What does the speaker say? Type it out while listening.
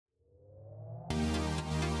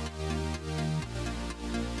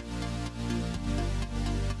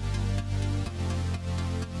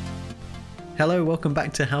Hello, welcome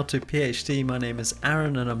back to How to PhD. My name is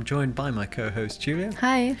Aaron and I'm joined by my co-host Julia.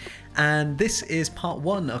 Hi. And this is part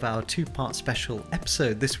one of our two-part special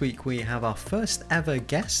episode. This week we have our first ever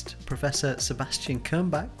guest, Professor Sebastian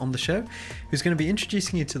Kernbach, on the show, who's going to be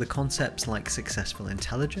introducing you to the concepts like successful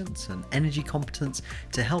intelligence and energy competence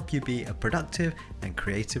to help you be a productive and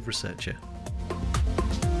creative researcher.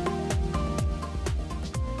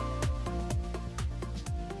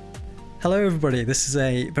 Hello everybody, this is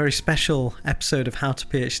a very special episode of How to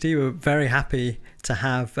PhD. We're very happy to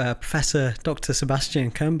have Professor Dr.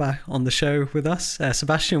 Sebastian Kernbach on the show with us.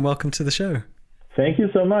 Sebastian, welcome to the show. Thank you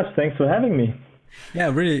so much. Thanks for having me.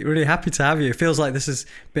 Yeah, really happy to have you. It feels like this has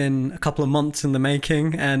been a couple of months in the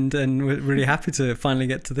making and we're really happy to finally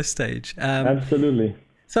get to this stage. Absolutely.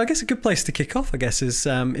 So I guess a good place to kick off, is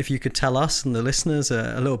if you could tell us and the listeners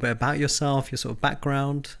a little bit about yourself, your sort of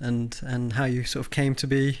background and how you sort of came to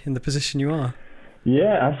be in the position you are.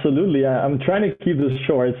 Yeah, absolutely. I'm trying to keep this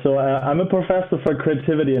short. So I'm a professor for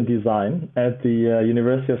creativity and design at the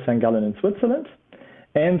University of St. Gallen in Switzerland.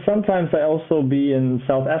 And sometimes I also be in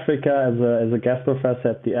South Africa as a guest professor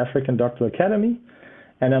at the African Doctoral Academy.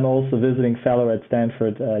 And I'm also visiting fellow at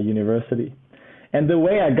Stanford University. And the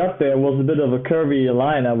way I got there was a bit of a curvy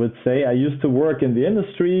line, I would say. I used to work in the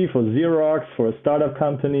industry for Xerox, for a startup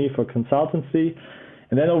company, for consultancy.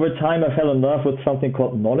 And then over time, I fell in love with something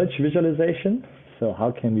called knowledge visualization. So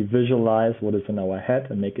how can we visualize what is in our head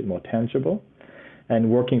and make it more tangible? And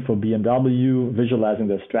working for BMW, visualizing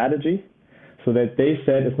their strategy, so that they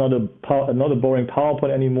said it's not a boring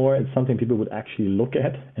PowerPoint anymore. It's something people would actually look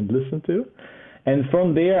at and listen to. And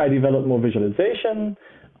from there, I developed more visualization,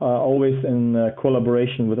 always in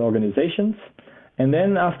collaboration with organizations. And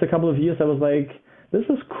then after a couple of years, I was like, this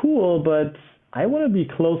is cool, but I want to be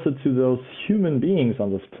closer to those human beings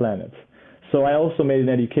on this planet. So I also made an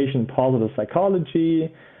education in positive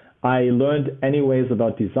psychology. I learned anyways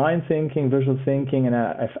about design thinking, visual thinking, and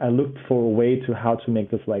I looked for a way to how to make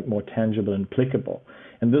this like more tangible and applicable.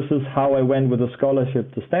 And this is how I went with a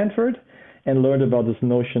scholarship to Stanford and learned about this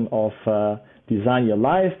notion of design your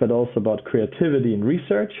life, but also about creativity and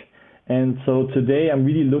research. And so today I'm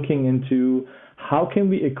really looking into how can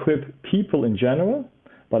we equip people in general,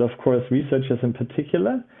 but of course researchers in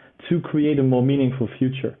particular, to create a more meaningful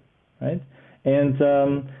future, right?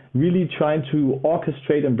 And really trying to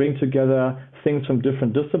orchestrate and bring together things from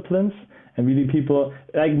different disciplines and really people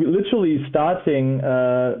like literally starting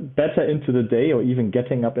better into the day or even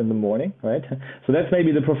getting up in the morning, right? So that's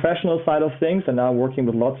maybe the professional side of things, and now working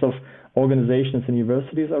with lots of organizations and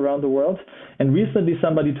universities around the world. And recently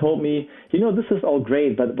somebody told me, this is all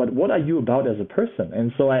great, but what are you about as a person?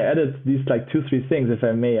 And so I added these like 2-3 things, if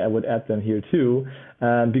I may, I would add them here too,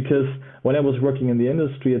 because when I was working in the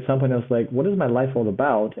industry, at some point I was like, what is my life all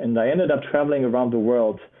about? And I ended up traveling around the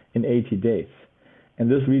world in 80 days. And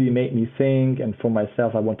this really made me think, and for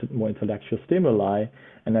myself, I wanted more intellectual stimuli,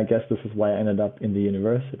 and I guess this is why I ended up in the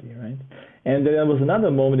university, right? And then there was another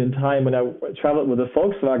moment in time when I traveled with a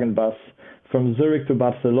Volkswagen bus from Zurich to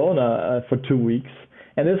Barcelona for 2 weeks.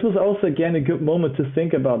 And this was also, again, a good moment to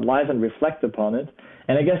think about life and reflect upon it.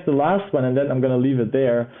 And I guess the last one, and then I'm going to leave it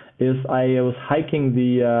there, is I was hiking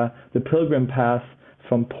the pilgrim path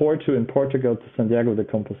from Porto in Portugal to Santiago de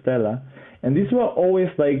Compostela. And these were always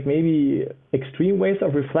like maybe extreme ways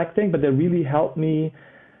of reflecting, but they really helped me.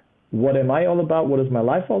 What am I all about? What is my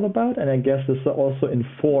life all about? And I guess this also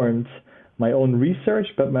informed my own research,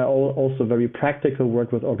 but my also very practical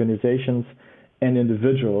work with organizations and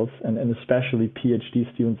individuals, and especially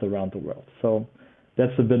PhD students around the world. So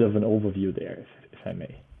that's a bit of an overview there, if I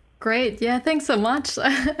may. Great. Yeah, thanks so much.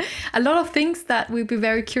 A lot of things that we'd be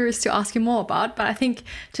very curious to ask you more about. But I think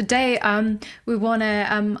today we want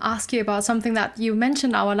to ask you about something that you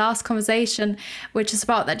mentioned in our last conversation, which is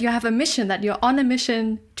about that you have a mission, that you're on a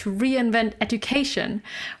mission to reinvent education,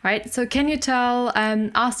 right? So can you tell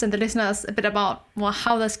us and the listeners a bit about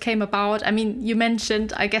how this came about? I mean, you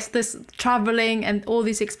mentioned, I guess, this traveling and all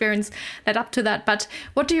these experience led up to that. But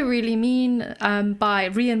what do you really mean by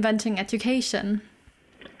reinventing education?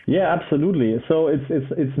 Yeah, absolutely. So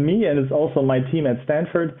it's me, and it's also my team at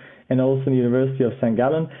Stanford and also the University of St.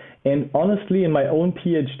 Gallen. And honestly, in my own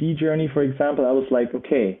PhD journey, for example, I was like,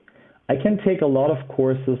 okay, I can take a lot of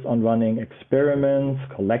courses on running experiments,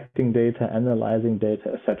 collecting data, analyzing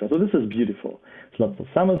data, etc. So this is beautiful. There's lots of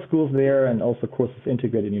summer schools there and also courses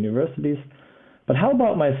integrated in universities. But how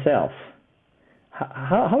about myself?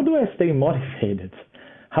 How do I stay motivated?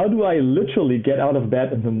 How do I literally get out of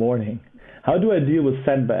bed in the morning? How do I deal with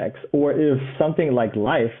setbacks, or if something like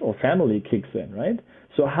life or family kicks in, right?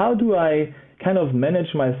 So how do I kind of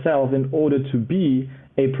manage myself in order to be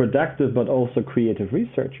a productive but also creative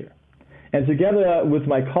researcher? And together with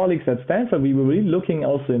my colleagues at Stanford, we were really looking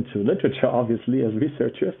also into literature, obviously, as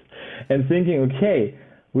researchers, and thinking, okay,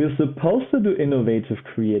 we're supposed to do innovative,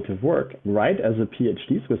 creative work, right? As a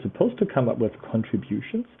PhDs, we're supposed to come up with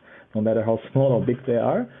contributions, no matter how small or big they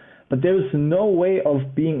are. But there is no way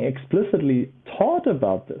of being explicitly taught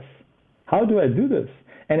about this. How do I do this?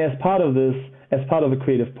 And as part of this, as part of a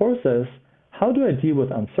creative process, how do I deal with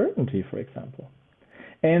uncertainty, for example?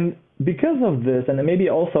 And because of this, and maybe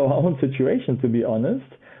also our own situation, to be honest,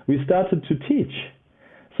 we started to teach.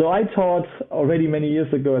 So I taught already many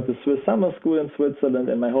years ago at the Swiss Summer School in Switzerland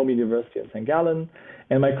and my home university in St. Gallen,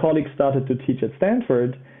 and my colleagues started to teach at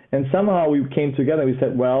Stanford, and somehow we came together and we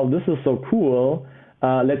said, well, this is so cool,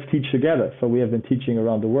 let's teach together. So we have been teaching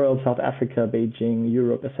around the world, South Africa, Beijing,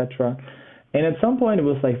 Europe, etc. And at some point it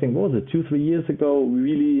was like, I think, what was it, 2-3 years ago, we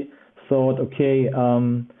really thought, okay,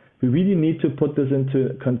 we really need to put this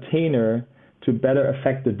into a container to better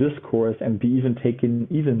affect the discourse and be even taken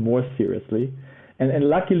even more seriously. And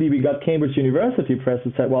luckily we got Cambridge University Press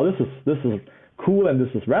and said, well, this is cool and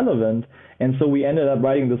this is relevant. And so we ended up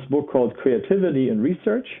writing this book called Creativity in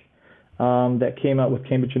Research that came out with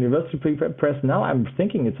Cambridge University Press. Now I'm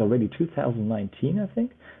thinking it's already 2019, I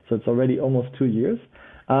think. So it's already almost 2 years.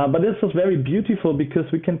 But this was very beautiful because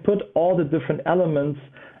we can put all the different elements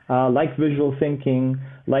like visual thinking,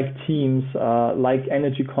 like teams, like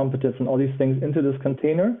energy competence and all these things into this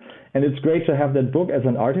container. And it's great to have that book as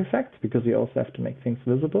an artifact because we also have to make things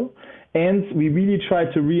visible. And we really try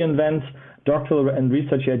to reinvent doctoral and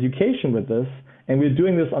research education with this. And we're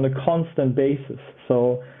doing this on a constant basis.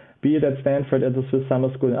 So be it at Stanford, at the Swiss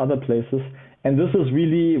Summer School, and other places. And this is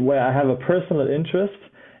really where I have a personal interest.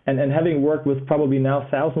 And having worked with probably now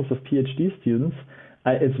thousands of PhD students,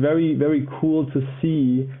 it's very, very cool to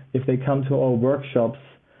see if they come to our workshops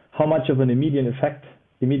how much of an immediate effect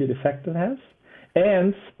it has,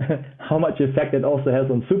 and how much effect it also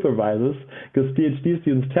has on supervisors, because PhD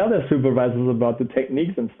students tell their supervisors about the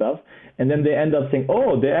techniques and stuff, and then they end up saying,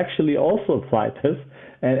 oh, they actually also applied this,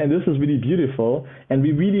 and this is really beautiful. And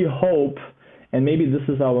we really hope, and maybe this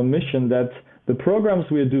is our mission, that the programs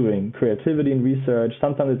we're doing, creativity in research,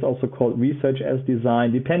 sometimes it's also called research as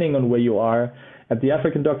design, depending on where you are. At the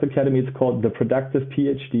African Doctor Academy, it's called the Productive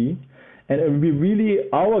PhD. And we really,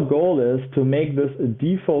 our goal is to make this a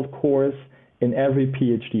default course in every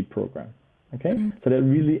PhD program. Okay? So that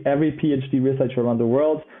really every PhD researcher around the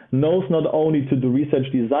world knows not only to do research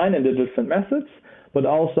design and the different methods, but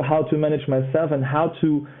also how to manage myself and how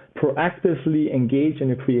to proactively engage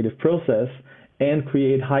in a creative process and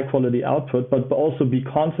create high quality output, but also be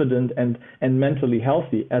confident and mentally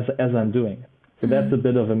healthy as I'm doing. So that's a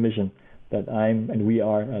bit of a mission that we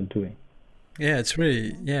are doing. Yeah, it's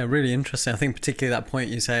really interesting. I think particularly that point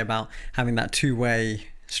you say about having that two-way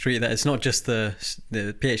street, that it's not just the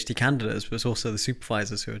PhD candidates, but it's also the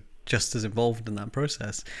supervisors who are just as involved in that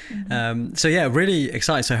process. So yeah, really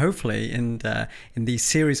exciting. So hopefully in these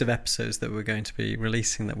series of episodes that we're going to be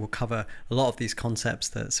releasing, that will cover a lot of these concepts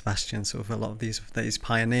that Sebastian that he's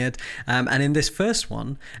pioneered. And in this first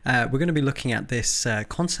one, we're going to be looking at this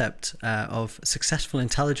concept of successful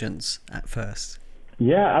intelligence at first.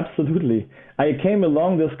 Yeah, absolutely. I came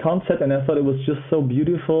along this concept and I thought it was just so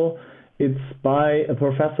beautiful. It's by a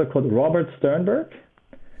professor called Robert Sternberg,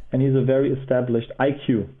 and he's a very established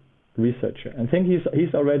IQ researcher. I think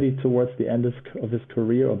he's already towards the end of his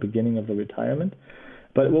career or beginning of the retirement.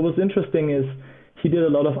 But what was interesting is he did a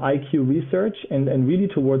lot of IQ research, and really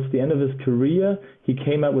towards the end of his career, he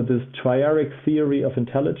came up with this triadic theory of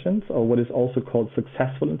intelligence, or what is also called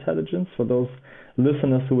successful intelligence. For those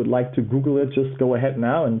listeners who would like to Google it, just go ahead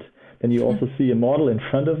now, and then you also see a model in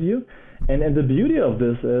front of you. And the beauty of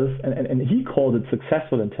this is, and he called it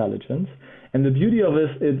successful intelligence, and the beauty of this,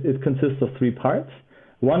 it consists of 3 parts.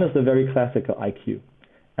 One is the very classical IQ,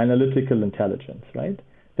 analytical intelligence, right?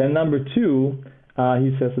 Then number 2,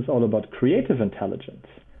 he says it's all about creative intelligence.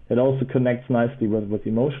 It also connects nicely with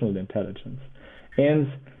emotional intelligence. And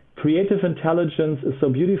creative intelligence is so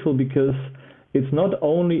beautiful because it's not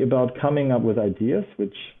only about coming up with ideas,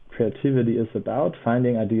 which creativity is about,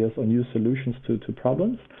 finding ideas or new solutions to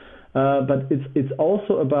problems, but it's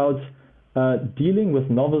also about dealing with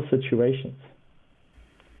novel situations.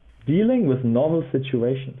 Dealing with novel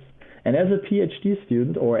situations. And as a PhD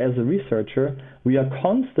student or as a researcher, we are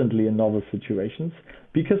constantly in novel situations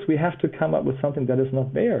because we have to come up with something that is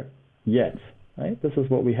not there yet. Right? This is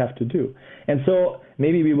what we have to do. And so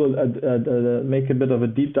maybe we will make a bit of a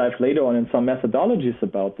deep dive later on in some methodologies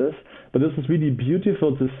about this, but this is really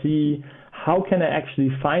beautiful to see how can I actually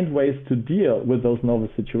find ways to deal with those novel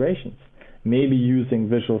situations. Maybe using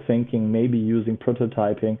visual thinking, maybe using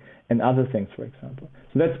prototyping, and other things, for example.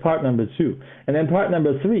 So that's part number 2. And then part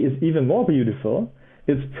number 3 is even more beautiful.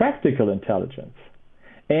 It's practical intelligence.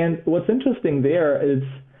 And what's interesting there is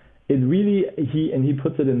it really, he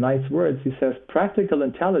puts it in nice words. He says practical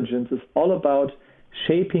intelligence is all about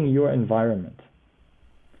shaping your environment,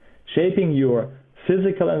 shaping your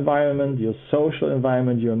physical environment, your social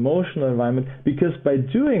environment, your emotional environment, because by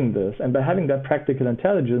doing this and by having that practical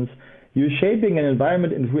intelligence, you're shaping an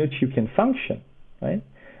environment in which you can function, right?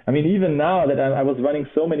 I mean, even now that I was running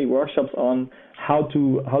so many workshops on how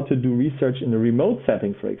to do research in a remote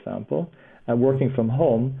setting, for example, working from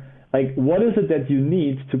home, like what is it that you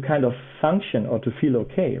need to kind of function or to feel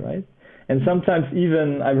okay, right? And sometimes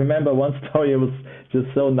even, I remember one story, it was just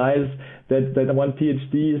so nice, that one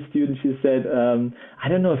PhD student, she said, I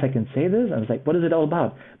don't know if I can say this. I was like, what is it all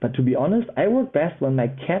about? But to be honest, I work best when my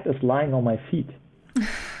cat is lying on my feet.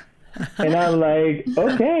 And I'm like,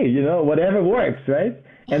 okay, whatever works, right?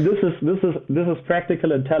 And this is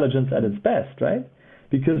practical intelligence at its best, right?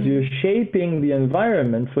 Because you're shaping the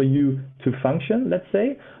environment for you to function, let's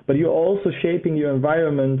say, but you're also shaping your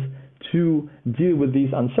environment to deal with these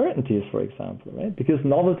uncertainties, for example, right? Because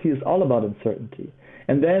novelty is all about uncertainty.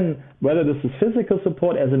 And then whether this is physical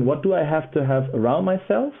support, as in what do I have to have around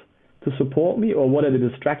myself to support me, or what are the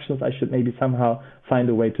distractions I should maybe somehow find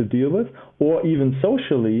a way to deal with, or even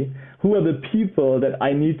socially, who are the people that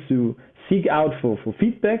I need to seek out for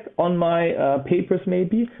feedback on my papers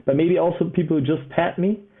maybe, but maybe also people who just pat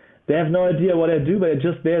me. They have no idea what I do, but they're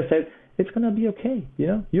just there said, it's going to be okay,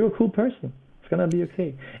 you're a cool person. It's going to be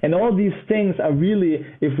okay. And all these things are really,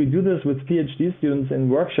 if we do this with PhD students in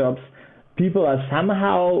workshops, people are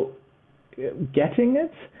somehow getting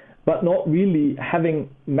it, but not really having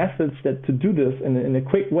methods to do this in a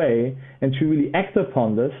quick way and to really act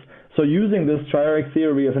upon this. So using this triadic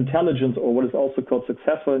theory of intelligence, or what is also called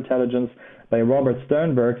successful intelligence by Robert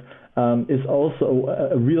Sternberg, is also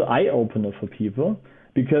a real eye-opener for people,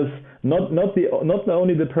 because not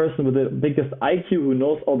only the person with the biggest IQ who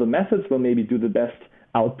knows all the methods will maybe do the best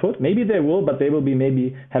output. Maybe they will, but they will be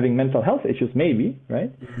maybe having mental health issues, maybe,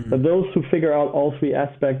 right? Mm-hmm. But those who figure out all 3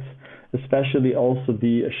 aspects, especially also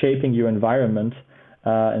the shaping your environment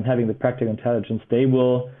and having the practical intelligence, they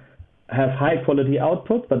will have high quality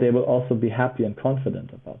output, but they will also be happy and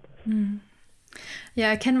confident about this. Mm.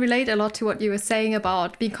 Yeah, I can relate a lot to what you were saying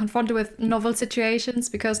about being confronted with novel situations,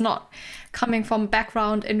 because not coming from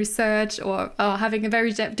background in research or having a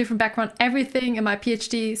very different background, everything in my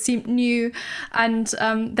PhD seemed new, and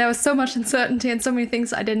there was so much uncertainty and so many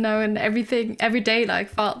things I didn't know, and everything every day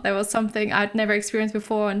felt there was something I'd never experienced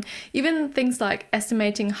before. And even things like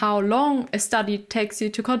estimating how long a study takes you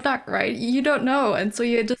to conduct, right? You don't know, and so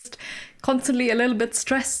you're just constantly a little bit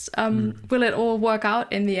stressed. Will it all work out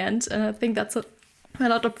in the end? And I think that's a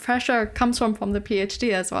lot of pressure comes from the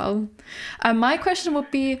PhD as well. My question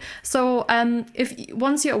would be, so if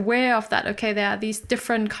once you're aware of that, okay, there are these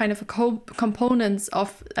different kind of components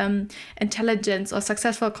of intelligence or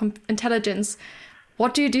successful intelligence,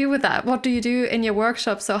 what do you do with that? What do you do in your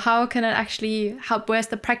workshop? So how can it actually help? Where's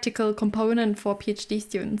the practical component for PhD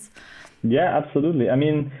students? Yeah, absolutely. I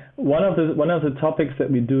mean, one of the topics that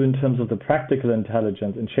we do in terms of the practical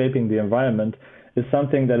intelligence in shaping the environment is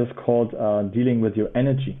something that is called dealing with your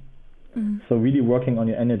energy. Mm-hmm. So really working on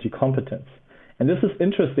your energy competence. And this is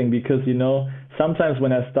interesting because, sometimes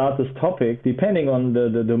when I start this topic, depending on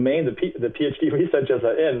the domain the PhD researchers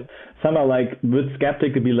are in, some are like a bit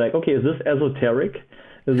skeptical to be like, okay, is this esoteric?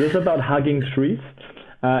 Is this about hugging trees?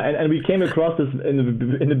 And we came across this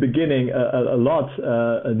in the beginning a lot,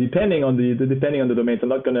 depending on the domains. I'm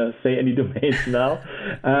not going to say any domains now,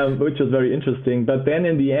 which was very interesting. But then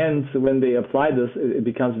in the end, when they apply this, it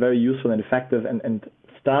becomes very useful and effective, and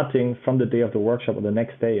starting from the day of the workshop or the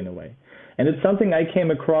next day in a way. And it's something I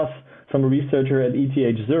came across from a researcher at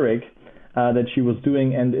ETH Zurich that she was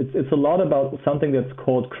doing, and it's a lot about something that's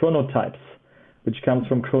called chronotypes, which comes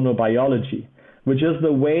from chronobiology, which is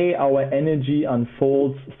the way our energy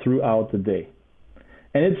unfolds throughout the day.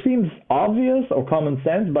 And it seems obvious or common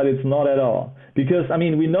sense, but it's not at all. Because,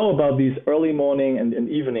 we know about these early morning and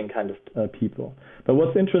evening kind of people. But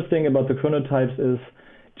what's interesting about the chronotypes is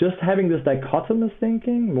just having this dichotomous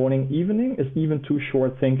thinking, morning, evening, is even too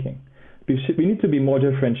short thinking. We need to be more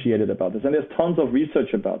differentiated about this. And there's tons of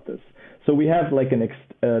research about this. So we have like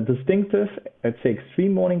a distinctive, let's say,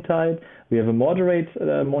 extreme morning type. We have a moderate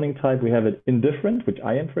morning type. We have an indifferent, which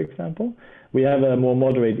I am, for example. We have a more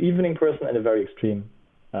moderate evening person and a very extreme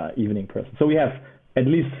evening person. So we have at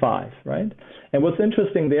least 5, right? And what's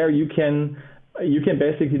interesting there, you can you can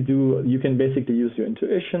basically use your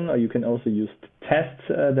intuition, or you can also use tests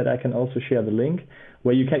that I can also share the link,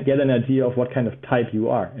 where you can get an idea of what kind of type you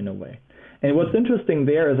are in a way. And what's interesting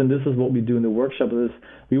there is, and this is what we do in the workshop, is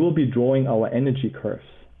we will be drawing our energy curves.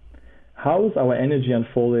 How is our energy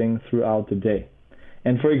unfolding throughout the day?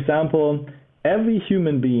 And for example, every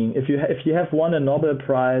human being, if you have won a Nobel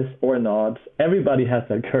Prize or not, everybody has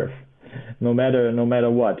that curve, no matter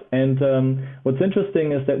what. And what's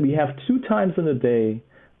interesting is that we have 2 times in a day.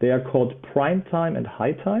 They are called prime time and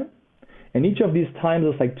high time. And each of these times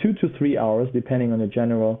is like 2 to 3 hours, depending on the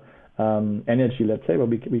general energy, let's say, but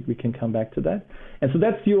we can come back to that. And so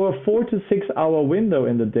that's your 4 to 6 hour window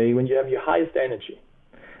in the day when you have your highest energy.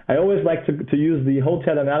 I always like to use the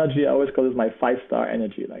hotel analogy. I always call it my 5-star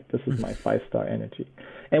energy. Like, this is my 5-star energy.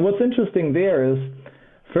 And what's interesting there is,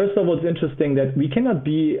 first of all, it's interesting that we cannot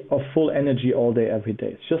be of full energy all day, every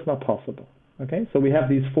day. It's just not possible. Okay, so we have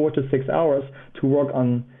these 4 to 6 hours to work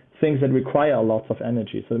on things that require lots of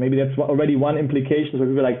energy. So maybe that's already one implication. So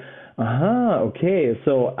we're like, okay,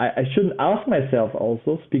 so I shouldn't ask myself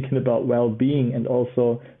also, speaking about well-being and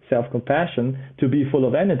also self-compassion, to be full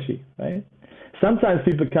of energy, right? Sometimes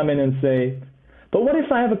people come in and say, but what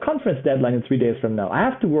if I have a conference deadline in 3 days from now? I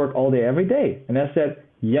have to work all day, every day. And I said,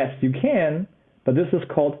 yes, you can, but this is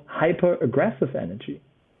called hyper-aggressive energy.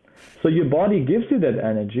 So your body gives you that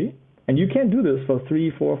energy, and you can do this for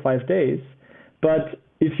 3, 4, 5 days, but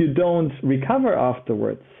if you don't recover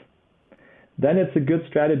afterwards, then it's a good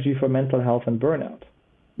strategy for mental health and burnout.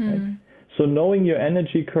 Right? So knowing your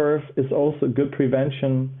energy curve is also good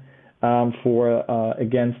prevention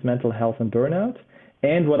against mental health and burnout.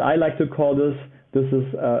 And what I like to call this is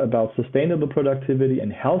about sustainable productivity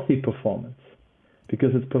and healthy performance, because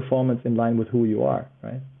it's performance in line with who you are,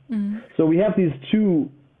 right? So we have these 2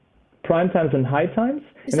 prime times and high times.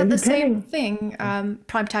 Is that the same thing,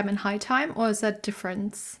 prime time and high time, or is that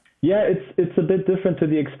different? Yeah, it's a bit different to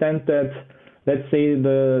the extent that, let's say,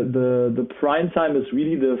 the prime time is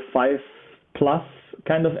really the 5+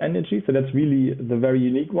 kind of energy, so that's really the very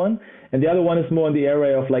unique one. And the other one is more in the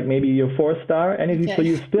area of like maybe your 4-star energy. Okay. So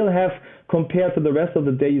you still have, compared to the rest of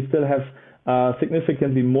the day, you still have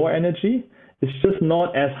significantly more energy. It's just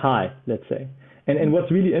not as high, let's say. And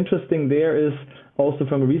what's really interesting there is also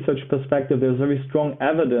from a research perspective, there's very strong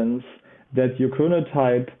evidence that your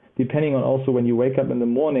chronotype, depending on also when you wake up in the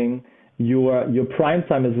morning, your prime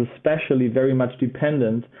time is especially very much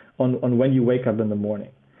dependent on when you wake up in the morning,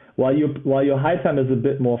 while your high time is a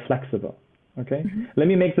bit more flexible. Okay, let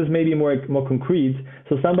me make this maybe more concrete.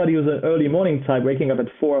 So somebody who's an early morning type, waking up at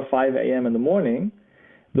 4 or 5 a.m. in the morning,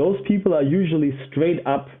 those people are usually straight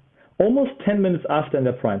up almost 10 minutes after in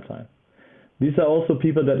their prime time. These are also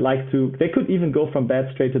people that they could even go from bed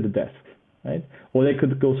straight to the desk, right? Or they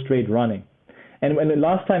could go straight running. And when the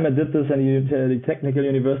last time I did this at the Technical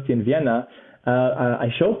University in Vienna, I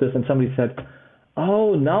showed this, and somebody said,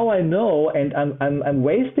 "Oh, now I know, and I'm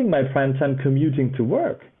wasting my prime time commuting to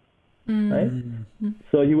work." Right?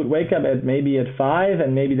 So he would wake up at 5,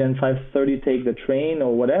 and maybe then 5:30 take the train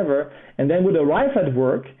or whatever, and then would arrive at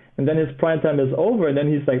work, and then his prime time is over, and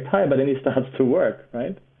then he's like tired, but then he starts to work,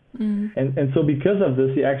 right? And so because of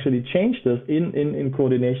this, he actually changed this in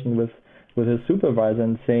coordination with his supervisor,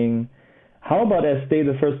 and saying, how about I stay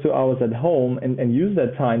the first 2 hours at home and use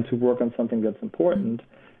that time to work on something that's important,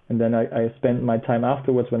 and then I spend my time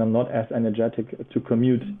afterwards when I'm not as energetic to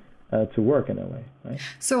commute to work in a way, right?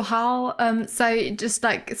 So how,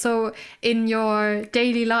 so in your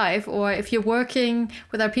daily life, or if you're working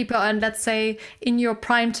with other people, and let's say in your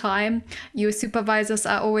prime time, your supervisors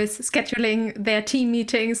are always scheduling their team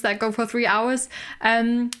meetings that go for 3 hours,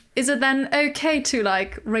 is it then okay to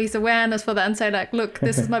like raise awareness for that and say like, look,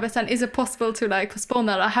 this is my best time? Is it possible to like postpone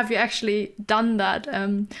that, or have you actually done that?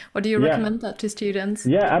 Or do you recommend that to students?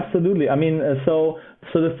 Yeah, absolutely. I mean, so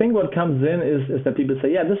the thing what comes in is that people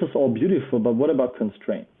say, yeah, this is all beautiful, but what about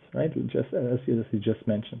constraints, right? Just as you just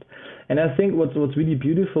mentioned. And I think what's really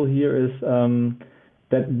beautiful here is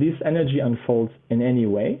that this energy unfolds in any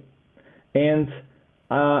way. And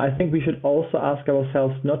I think we should also ask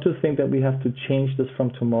ourselves not to think that we have to change this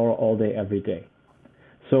from tomorrow all day, every day.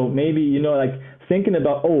 So maybe, like thinking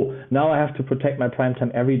about, now I have to protect my prime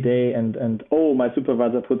time every day, and my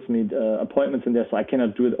supervisor puts me appointments in there, so I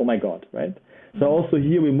cannot do it. Oh my God, right? So also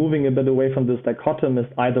here we're moving a bit away from this dichotomist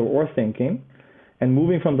either-or thinking, and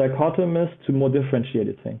moving from dichotomist to more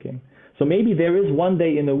differentiated thinking. So maybe there is one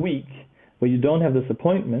day in a week where you don't have this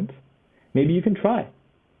appointment. Maybe you can try.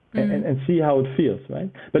 And see how it feels,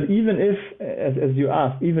 right? But even if, as you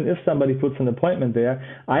asked, even if somebody puts an appointment there,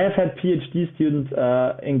 I have had PhD students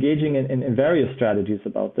engaging in various strategies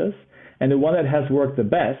about this. And the one that has worked the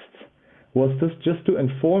best was this just to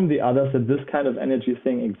inform the others that this kind of energy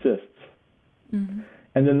thing exists.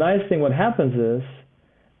 And the nice thing, what happens is,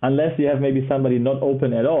 unless you have maybe somebody not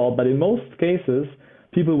open at all, but in most cases,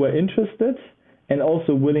 people were interested and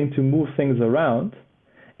also willing to move things around.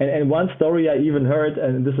 And one story I even heard,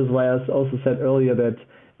 and this is why I also said earlier that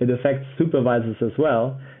it affects supervisors as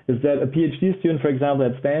well, is that a PhD student, for example,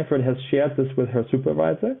 at Stanford has shared this with her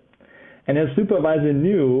supervisor. And her supervisor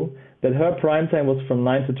knew that her prime time was from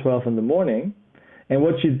 9 to 12 in the morning. And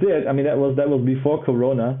what she did, I mean, that was before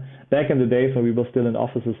Corona, back in the days when we were still in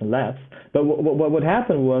offices and labs. But what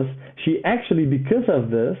happened was she actually, because of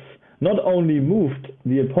this, not only moved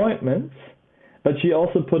the appointments, but she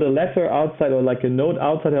also put a letter outside, or like a note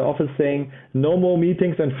outside her office saying no more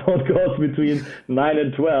meetings and phone calls between 9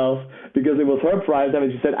 and 12, because it was her prime time,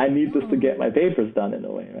 and she said, I need this to get my papers done in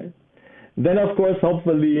a way, right? Then, of course,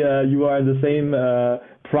 hopefully you are in the same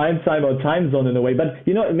prime time or time zone in a way. But,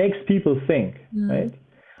 you know, it makes people think, right?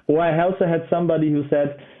 Or I also had somebody who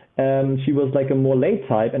said she was like a more late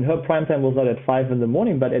type, and her prime time was not at 5 in the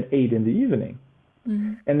morning, but at 8 in the evening.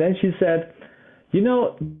 And then she said, you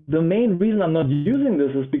know, the main reason I'm not using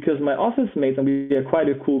this is because my office mates, and we are quite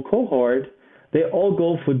a cool cohort, they all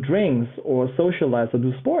go for drinks or socialize or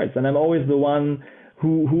do sports. And I'm always the one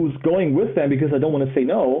who's going with them because I don't want to say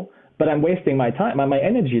no, but I'm wasting my time, my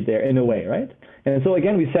energy there in a way, right? And so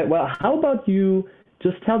again, we said, well, how about you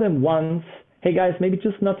just tell them once, hey guys, maybe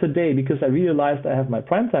just not today because I realized I have my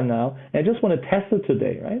prime time now and I just want to test it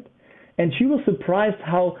today, right? And she was surprised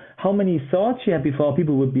how many thoughts she had before.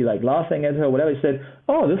 People would be like laughing at her or whatever. She said,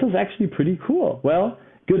 oh, this is actually pretty cool. Well,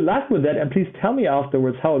 good luck with that. And please tell me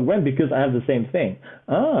afterwards how it went because I have the same thing.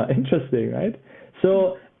 Ah, interesting, right?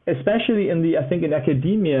 So especially I think in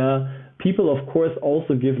academia, people, of course,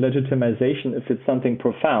 also give legitimization if it's something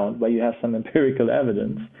profound where you have some empirical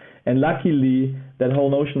evidence. And luckily, that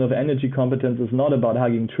whole notion of energy competence is not about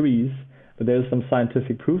hugging trees, but there's some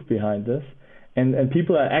scientific proof behind this. And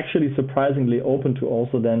people are actually surprisingly open to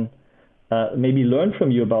also then maybe learn from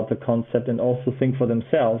you about the concept and also think for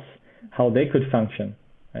themselves how they could function,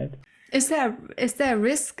 right? Is there a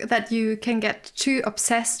risk that you can get too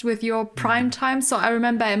obsessed with your prime time? So I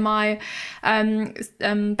remember in my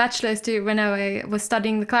bachelor's degree, when I was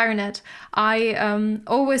studying the clarinet, I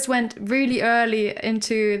always went really early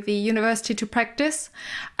into the university to practice.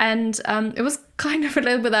 And it was kind of a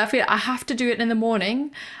little bit, I feel I have to do it in the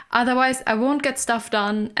morning. Otherwise, I won't get stuff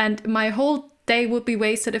done. And my whole day would be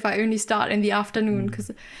wasted if I only start in the afternoon,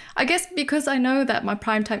 because I know that my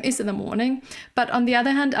prime time is in the morning. But on the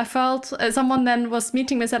other hand, I felt someone then was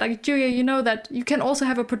meeting me and said, like, Julia, you know that you can also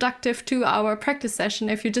have a productive 2-hour practice session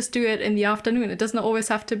if you just do it in the afternoon. It doesn't always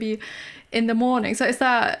have to be in the morning. So is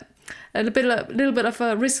there a little bit of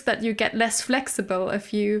a risk that you get less flexible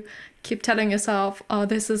if you keep telling yourself, oh,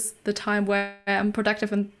 this is the time where I'm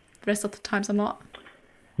productive and the rest of the times I'm not?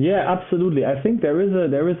 Yeah, absolutely. I think there is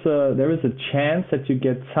a chance that you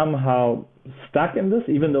get somehow stuck in this,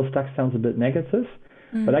 even though stuck sounds a bit negative.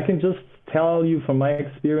 But I can just tell you from my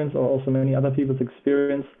experience, or also many other people's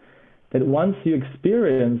experience, that once you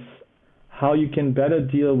experience how you can better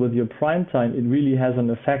deal with your prime time, it really has an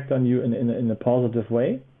effect on you in a positive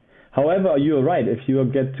way. However, you're right. If you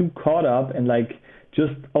get too caught up and like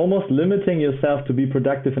just almost limiting yourself to be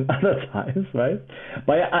productive in other times, right?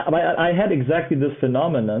 But I had exactly this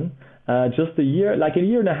phenomenon just a year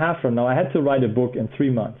and a half from now. I had to write a book in 3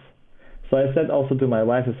 months. So I said also to my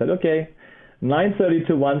wife, I said, okay, 9:30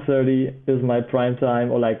 to 1:30 is my prime time,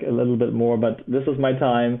 or like a little bit more, but this is my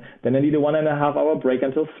time. Then I need a 1.5 hour break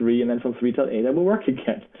until 3, and then from 3 till 8 I will work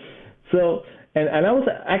again. So, and I was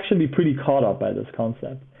actually pretty caught up by this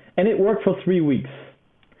concept. And it worked for 3 weeks.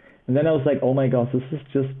 And then I was like, oh my gosh, this is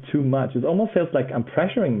just too much. It almost feels like I'm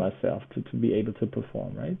pressuring myself to be able to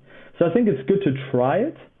perform, right? So I think it's good to try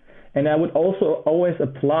it. And I would also always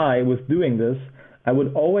apply, with doing this, I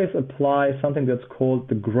would always apply something that's called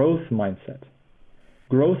the growth mindset.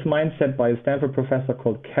 Growth mindset by a Stanford professor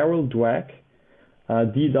called Carol Dweck,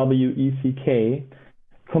 D-W-E-C-K,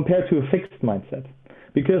 compared to a fixed mindset.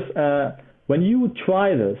 Because when you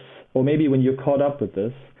try this, or maybe when you're caught up with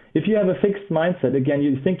this, if you have a fixed mindset, again,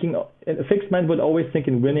 a fixed mind would always think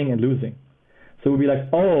in winning and losing. So it would be like,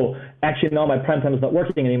 oh, actually now my prime time is not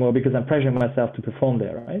working anymore because I'm pressuring myself to perform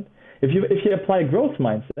there, right? If you apply a growth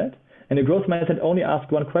mindset, and a growth mindset only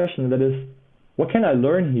asks one question, that is, what can I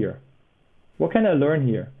learn here? What can I learn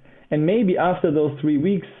here? And maybe after those 3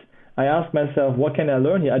 weeks, I asked myself, what can I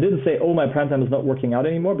learn here? I didn't say, oh, my prime time is not working out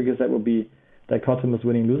anymore, because that would be dichotomous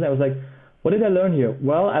winning, losing. I was like, what did I learn here?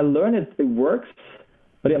 Well, I learned it works,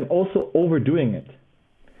 but I'm also overdoing it.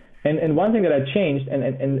 And one thing that I changed,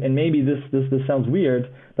 and maybe this sounds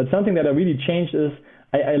weird, but something that I really changed is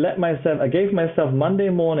I gave myself Monday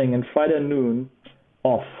morning and Friday noon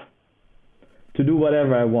off to do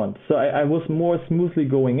whatever I want. So I was more smoothly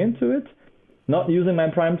going into it, not using my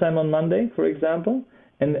prime time on Monday, for example,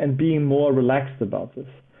 and being more relaxed about this.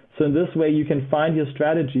 So in this way, you can find your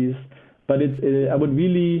strategies, but I would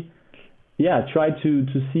really, try to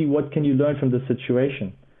see what can you learn from the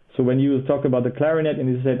situation. So when you talk about the clarinet and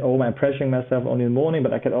you said, oh, I'm pressuring myself only in the morning,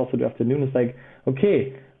 but I can also do afternoon, it's like,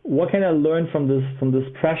 okay, what can I learn from this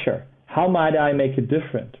pressure? How might I make it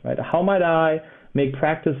different, right? How might I make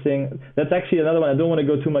practicing, that's actually another one, I don't want to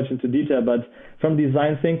go too much into detail, but from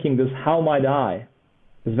design thinking, this how might I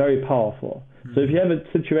is very powerful. Mm-hmm. So if you have a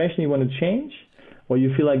situation you want to change, or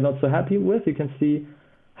you feel like not so happy with, you can see,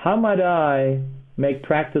 how might I make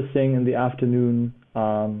practicing in the afternoon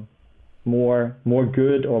more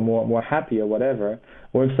good or more happy or whatever.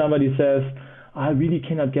 Or if somebody says, I really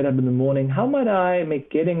cannot get up in the morning, how might I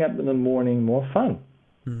make getting up in the morning more fun?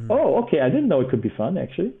 Mm-hmm. Oh, okay, I didn't know it could be fun,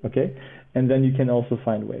 actually. Okay. And then you can also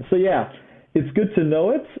find ways. So it's good to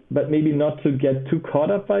know it, but maybe not to get too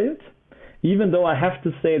caught up by it. Even though I have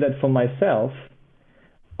to say that for myself,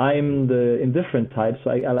 I'm the indifferent type,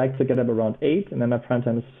 so I like to get up around 8, and then my prime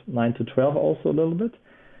time is 9 to 12 also a little bit.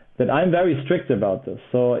 That I'm very strict about this.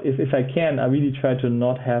 So if I can, I really try to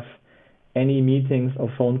not have any meetings or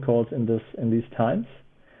phone calls in these times.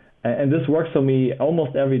 And this works for me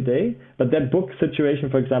almost every day. But that book situation,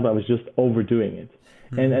 for example, I was just overdoing it.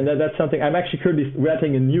 And that's something I'm actually currently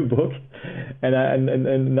writing a new book,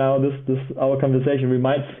 and now this our conversation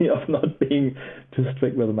reminds me of not being too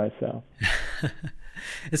strict with myself.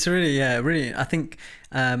 It's really I think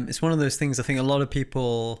it's one of those things. I think a lot of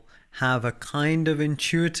people have a kind of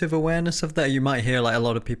intuitive awareness of that. You might hear like a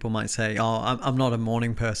lot of people might say, oh, I'm not a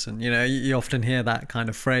morning person. You know, you often hear that kind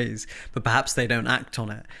of phrase, but perhaps they don't act on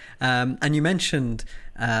it. And you mentioned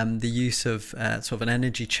the use of sort of an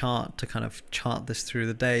energy chart to kind of chart this through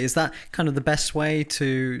the day. Is that kind of the best way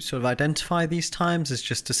to sort of identify these times, is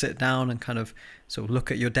just to sit down and kind of sort of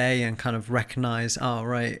look at your day and kind of recognize, oh,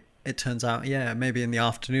 right, it turns out, maybe in the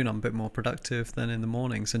afternoon I'm a bit more productive than in the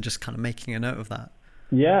mornings, and just kind of making a note of that?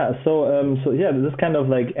 Yeah, so this kind of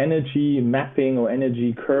like energy mapping or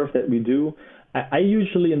energy curve that we do, I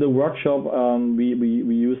usually in the workshop we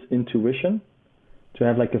use intuition to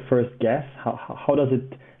have like a first guess. How does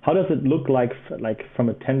it look like from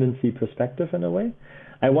a tendency perspective in a way?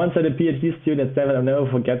 I once had a PhD student at Stanford, I'll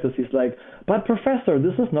never forget this. He's like, "But professor,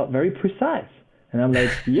 this is not very precise." And I'm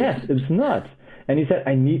like, "Yes, it's not." And he said,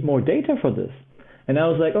 "I need more data for this." And I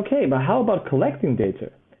was like, "Okay, but how about collecting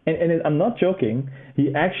data?" And I'm not joking.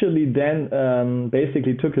 He actually then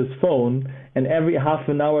basically took his phone, and every half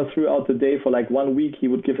an hour throughout the day for like 1 week, he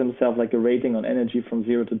would give himself like a rating on energy from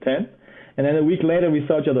 0 to 10. And then a week later, we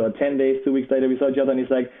saw each other, or 10 days, 2 weeks later, we saw each other, and he's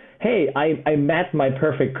like, "Hey, I mapped my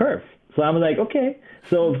perfect curve." So I'm like, okay.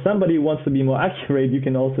 So if somebody wants to be more accurate, you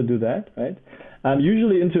can also do that, right?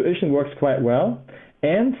 Usually intuition works quite well.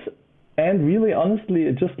 And really,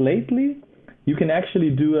 honestly, just lately, you can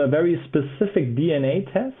actually do a very specific DNA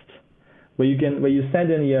test where you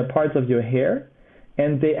send in your parts of your hair,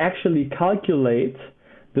 and they actually calculate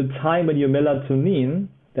the time when your melatonin,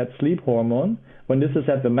 that sleep hormone, when this is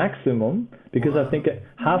at the maximum, because I think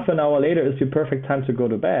half an hour later is your perfect time to go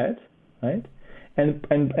to bed, right?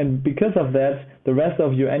 And because of that, the rest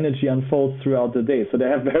of your energy unfolds throughout the day. So they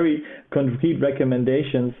have very concrete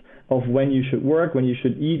recommendations of when you should work, when you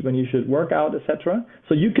should eat, when you should work out, etc.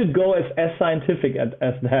 So you could go as scientific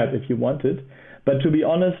as that if you wanted. But to be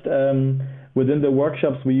honest, within the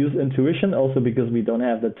workshops we use intuition also because we don't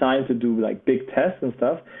have the time to do like big tests and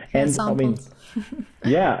stuff. And samples.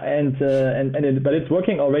 But it's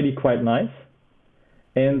working already quite nice.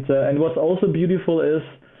 And what's also beautiful is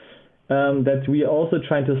that we are also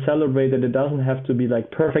trying to celebrate that it doesn't have to be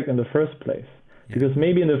like perfect in the first place. Yeah. Because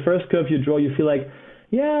maybe in the first curve you draw, you feel like,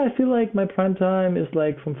 I feel like my prime time is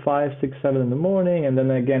like from 5, 6, 7 in the morning, and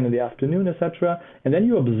then again in the afternoon, etc. And then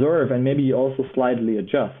you observe, and maybe you also slightly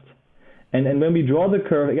adjust. And when we draw the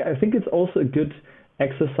curve, I think it's also a good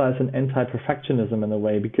exercise in anti-perfectionism in a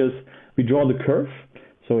way, because we draw the curve.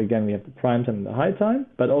 So again, we have the prime time and the high time,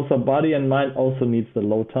 but also body and mind also needs the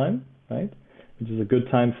low time, right? Which is a good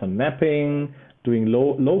time for napping, doing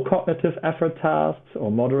low cognitive effort tasks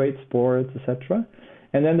or moderate sports, etc.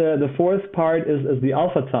 And then the fourth part is the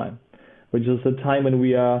alpha time, which is the time when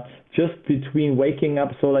we are just between waking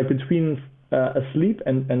up, so like between asleep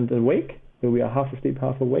and awake, where we are half asleep,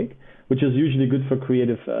 half awake, which is usually good for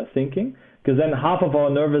creative thinking. because then half of our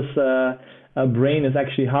nervous brain is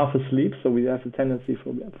actually half asleep, so we have a tendency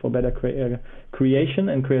for better creation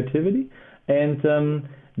and creativity. And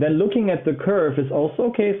then looking at the curve is also,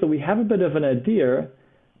 okay, so we have a bit of an idea,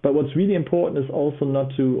 but what's really important is also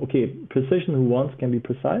not to, okay, precision who wants can be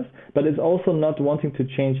precise, but it's also not wanting to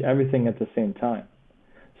change everything at the same time.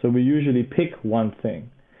 So we usually pick one thing.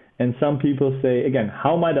 And some people say, again,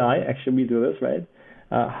 how might I, actually we do this, right?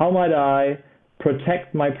 How might I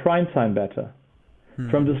protect my prime time better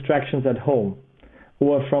from distractions at home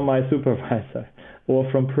or from my supervisor or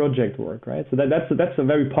from project work, right? So that's a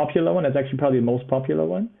very popular one. That's actually probably the most popular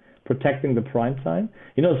one, protecting the prime time.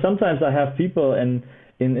 You know, sometimes I have people in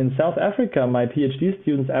South Africa, my PhD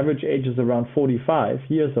students' average age is around 45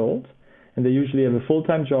 years old, and they usually have a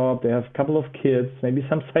full-time job, they have a couple of kids, maybe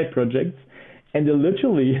some side projects, and they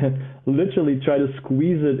literally try to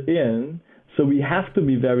squeeze it in, so we have to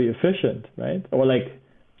be very efficient, right? Or like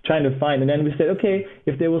trying to find, and then we said, okay,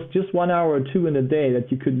 if there was just 1 hour or two in a day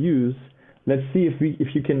that you could use, let's see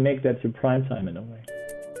if you can make that your prime time in a way.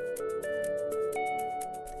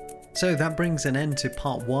 So that brings an end to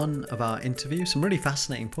part one of our interview. Some really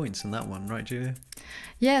fascinating points in that one, right, Julia?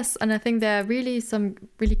 Yes, and I think there are really some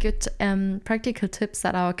really good practical tips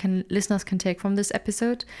that our listeners can take from this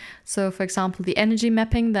episode. So, for example, the energy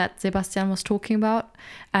mapping that Sebastian was talking about.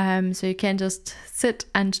 So you can just sit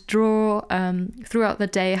and draw throughout the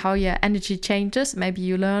day how your energy changes. Maybe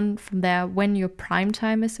you learn from there when your prime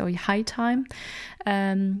time is or your high time.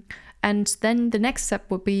 And then the next step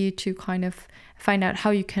would be to kind of find out how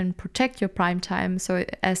you can protect your prime time. So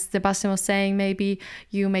as Sebastian was saying, maybe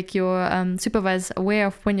you make your supervisors aware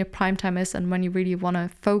of when your prime time is and when you really want to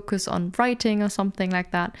focus on writing or something like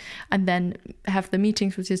that, and then have the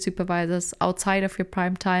meetings with your supervisors outside of your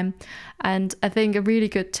prime time. And I think a really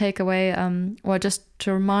good takeaway, or just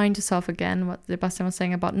to remind yourself again what Sebastian was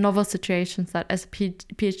saying about novel situations, that as a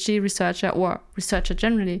PhD researcher or researcher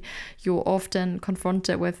generally, you're often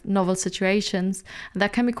confronted with novel situations, and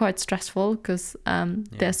that can be quite stressful because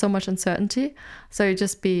there's so much uncertainty. So you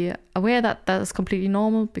just be aware that that is completely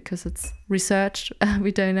normal because it's research.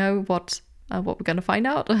 We don't know what we're going to find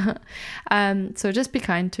out. So just be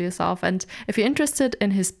kind to yourself. And if you're interested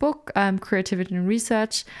in his book, Creativity in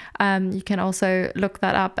Research, you can also look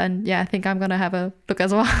that up. And yeah, I think I'm going to have a look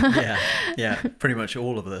as well. Yeah, pretty much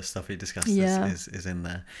all of the stuff he discussed is in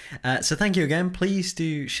there. So thank you again. Please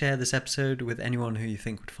do share this episode with anyone who you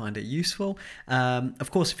think would find it useful.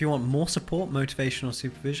 Of course, if you want more support, motivational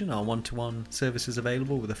supervision, our one-to-one service is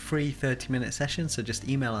available with a free 30-minute session. So just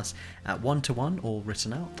email us at one-to-one or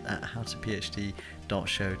written out at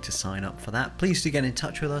howtophd.show to sign up for that. Please do get in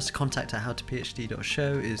touch with us. Contact at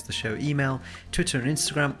howtophd.show is the show email. Twitter and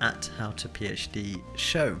Instagram at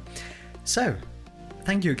howtophdShow. So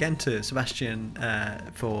thank you again to Sebastian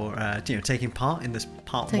for taking part in this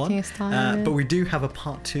part one. His time, but we do have a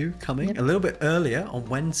part two coming a little bit earlier on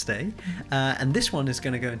Wednesday, and this one is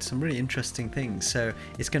going to go into some really interesting things. So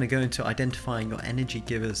it's going to go into identifying your energy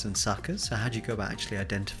givers and suckers. So how do you go about actually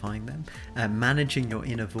identifying them? Managing your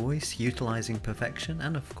inner voice, utilizing perfection,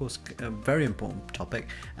 and of course a very important topic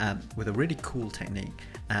with a really cool technique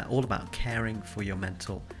all about caring for your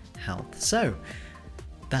mental health. So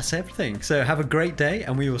that's everything. So have a great day,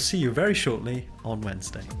 and we will see you very shortly on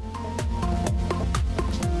Wednesday.